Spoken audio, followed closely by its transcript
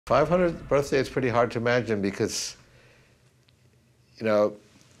500th birthday is pretty hard to imagine because, you know,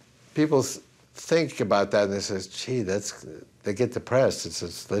 people think about that and they say, gee, they get depressed. It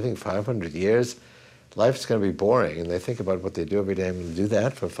says living 500 years, life's going to be boring. And they think about what they do every day. I'm going to do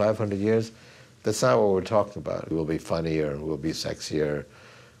that for 500 years. That's not what we're talking about. We'll be funnier, we'll be sexier,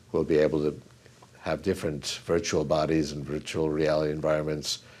 we'll be able to have different virtual bodies and virtual reality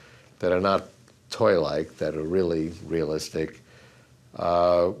environments that are not toy-like, that are really realistic.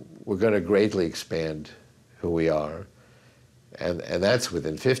 We're going to greatly expand who we are, and that's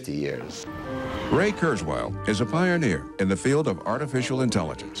within 50 years. Ray Kurzweil is a pioneer in the field of artificial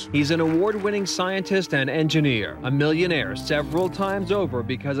intelligence. He's an award-winning scientist and engineer, a millionaire several times over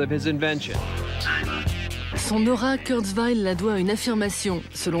because of his invention. Son aura, Kurzweil la doit à une affirmation.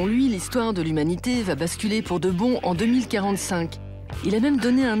 Selon lui, l'histoire de l'humanité va basculer pour de bon en 2045. Il a même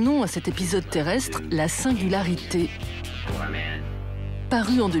donné un nom à cet épisode terrestre, la singularité.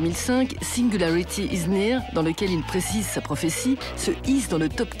 Paru en 2005, Singularity is Near, dans lequel il précise sa prophétie, se hisse dans le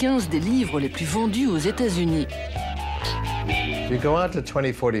top 15 des livres les plus vendus aux États-Unis. If you go out to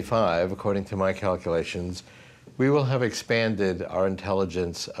 2045, according to my calculations, we will have expanded our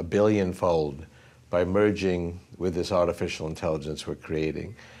intelligence a billion-fold by merging with this artificial intelligence we're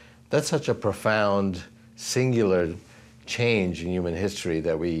creating. That's such a profound, singular change in human history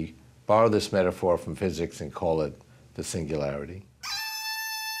that we borrow this metaphor from physics and call it the singularity.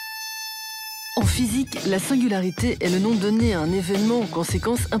 En physique, la singularité est le nom donné à un événement aux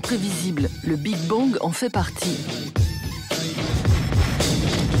conséquences imprévisibles. Le Big Bang en fait partie.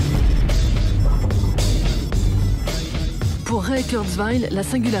 Pour Ray Kurzweil, la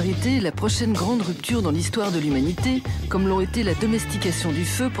singularité est la prochaine grande rupture dans l'histoire de l'humanité, comme l'ont été la domestication du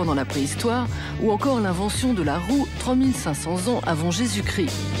feu pendant la préhistoire ou encore l'invention de la roue 3500 ans avant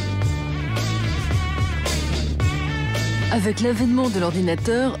Jésus-Christ. Avec l'avènement de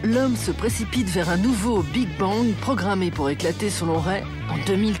l'ordinateur, l'homme se précipite vers un nouveau Big Bang programmé pour éclater selon Ray en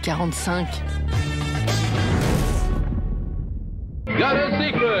 2045. Got a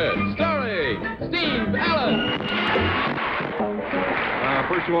secret, starring Steve Allen.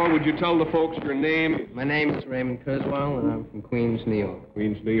 First of all, would you tell the folks your name? My name is Raymond Kurzweil, and I'm from Queens, New York.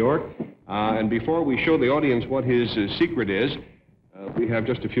 Queens, New York. And before we show the audience what his secret is, we have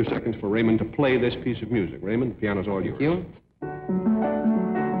just a few seconds for Raymond to play this piece of music. Raymond, the piano's all yours. Thank you.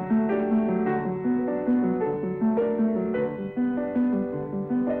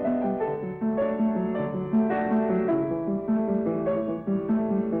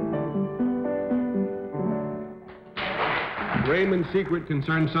 Raymond's secret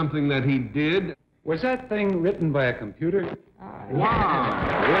concerns something that he did. Was that thing written by a computer? Wow.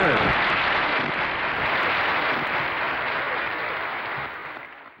 Yes.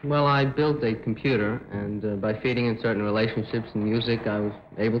 Well, I built a computer, and by feeding in certain relationships and music, I was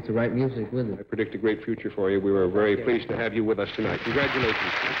able to write music with I it. predict a great future for you. We were very pleased to have you with us tonight. Congratulations.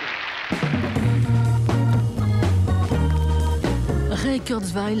 Ray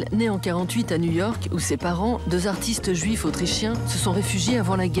Kurzweil, né en 1948 à New York, où ses parents, deux artistes juifs autrichiens, se sont réfugiés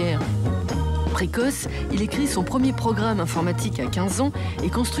avant la guerre. Précoce, il écrit son premier programme informatique à 15 ans et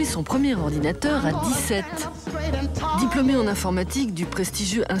construit son premier ordinateur à 17. Diplômé en informatique du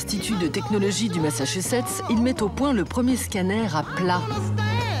prestigieux Institut de technologie du Massachusetts, il met au point le premier scanner à plat.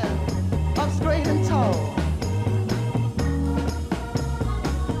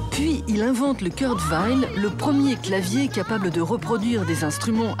 Puis, il invente le Kurzweil, le premier clavier capable de reproduire des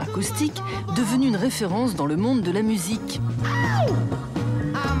instruments acoustiques, devenu une référence dans le monde de la musique.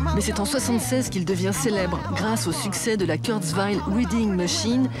 Mais c'est en 1976 qu'il devient célèbre, grâce au succès de la Kurzweil Reading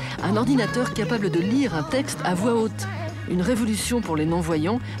Machine, un ordinateur capable de lire un texte à voix haute. Une révolution pour les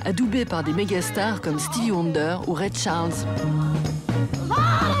non-voyants, adoubée par des mégastars comme Stevie Wonder ou Ray Charles.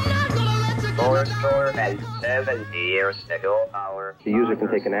 The user can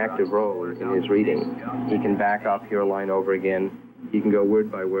take an active role in his reading. He can back up your line over again. He can go word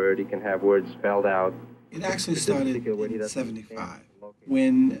by word. He can have words spelled out. It actually started in 75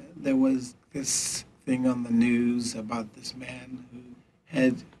 when there was this thing on the news about this man who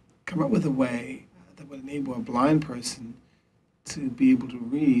had come up with a way that would enable a blind person to be able to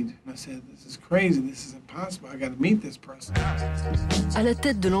read. And I said, this is crazy, this is impossible, I got to meet this person. À la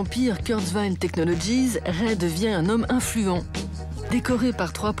tête de l'empire Kurzweil Technologies, Ray devient un homme influent. Décoré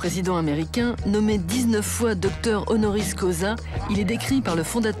par 3 présidents américains, nommé 19 fois docteur honoris causa, il est décrit par le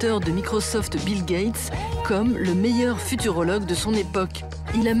fondateur de Microsoft, Bill Gates, comme le meilleur futurologue de son époque.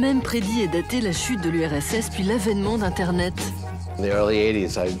 Il a même prédit et daté la chute de l'URSS puis l'avènement d'Internet. In the early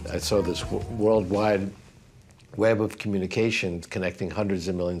 80s, I saw this worldwide web of communication connecting hundreds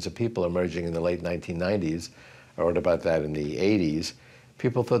of millions of people emerging in the late 1990s. I wrote about that in the 80s.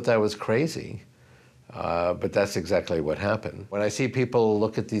 people thought that was crazy. But that's exactly what happened. When I see people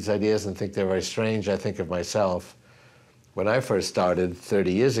look at these ideas and think they're very strange, I think of myself when I first started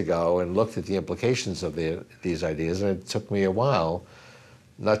 30 years ago and looked at the implications of these ideas, and it took me a while,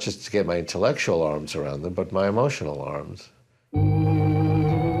 not just to get my intellectual arms around them, but my emotional arms.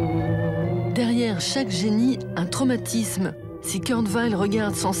 Derrière chaque génie, un traumatisme. Si Kurzweil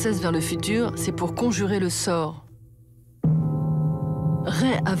regarde sans cesse vers le futur, c'est pour conjurer le sort.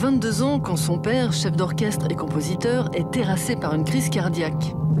 Ray a 22 ans quand son père, chef d'orchestre et compositeur, est terrassé par une crise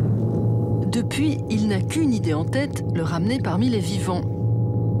cardiaque. Depuis, il n'a qu'une idée en tête, le ramener parmi les vivants.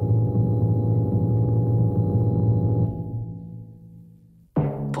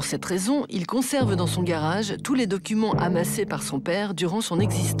 Pour cette raison, il conserve dans son garage tous les documents amassés par son père durant son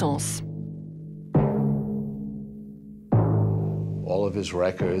existence. All of his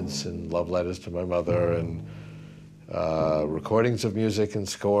records and love letters to my mother and recordings of music and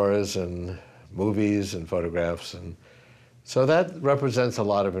scores and movies and photographs. And so that represents a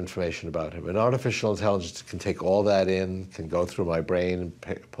lot of information about him. And artificial intelligence can take all that in, can go through my brain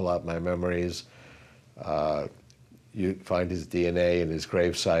and pull out my memories. You find his DNA in his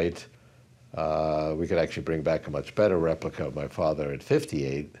gravesite. We could actually bring back a much better replica of my father at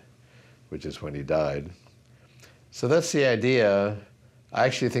 58, which is when he died. So that's the idea. I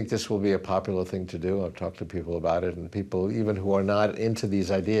actually think this will be a popular thing to do. I've talked to people about it, and people even who are not into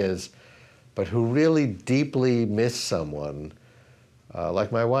these ideas, but who really deeply miss someone,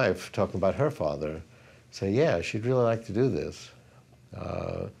 like my wife talking about her father, say, yeah, she'd really like to do this,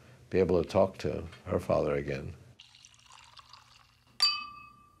 be able to talk to her father again.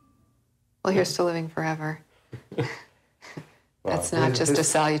 Well, here's to living forever. That's not just a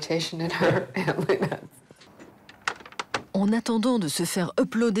salutation in her family. En attendant de se faire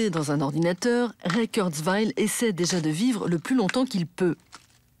uploader dans un ordinateur, Ray Kurzweil essaie déjà de vivre le plus longtemps qu'il peut.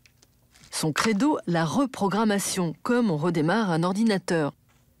 Son credo, la reprogrammation, comme on redémarre un ordinateur.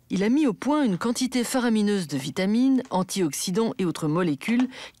 Il a mis au point une quantité faramineuse de vitamines, antioxydants et autres molécules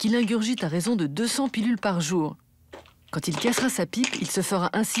qu'il ingurgite à raison de 200 pilules par jour. Quand il cassera sa pipe, il se fera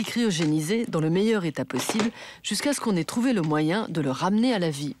ainsi cryogéniser dans le meilleur état possible jusqu'à ce qu'on ait trouvé le moyen de le ramener à la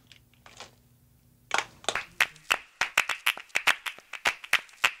vie.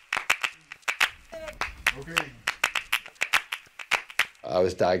 I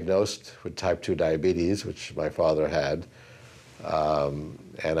was diagnosed with type 2 diabetes, which my father had,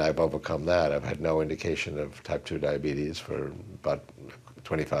 and I've overcome that. I've had no indication of type 2 diabetes for about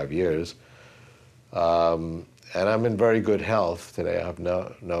 25 years. And I'm in very good health today. I have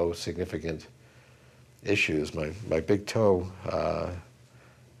no significant issues. My big toe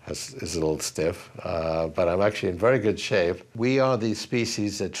is a little stiff, but I'm actually in very good shape. We are the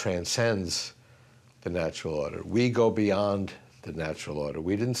species that transcends the natural order. We go beyond the natural order.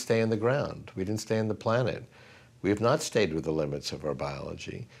 We didn't stay in the ground. We didn't stay in the planet. We have not stayed with the limits of our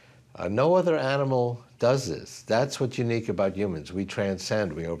biology. No other animal does this. That's what's unique about humans. We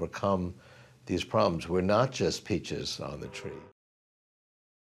transcend, we overcome these problems. We're not just peaches on the tree.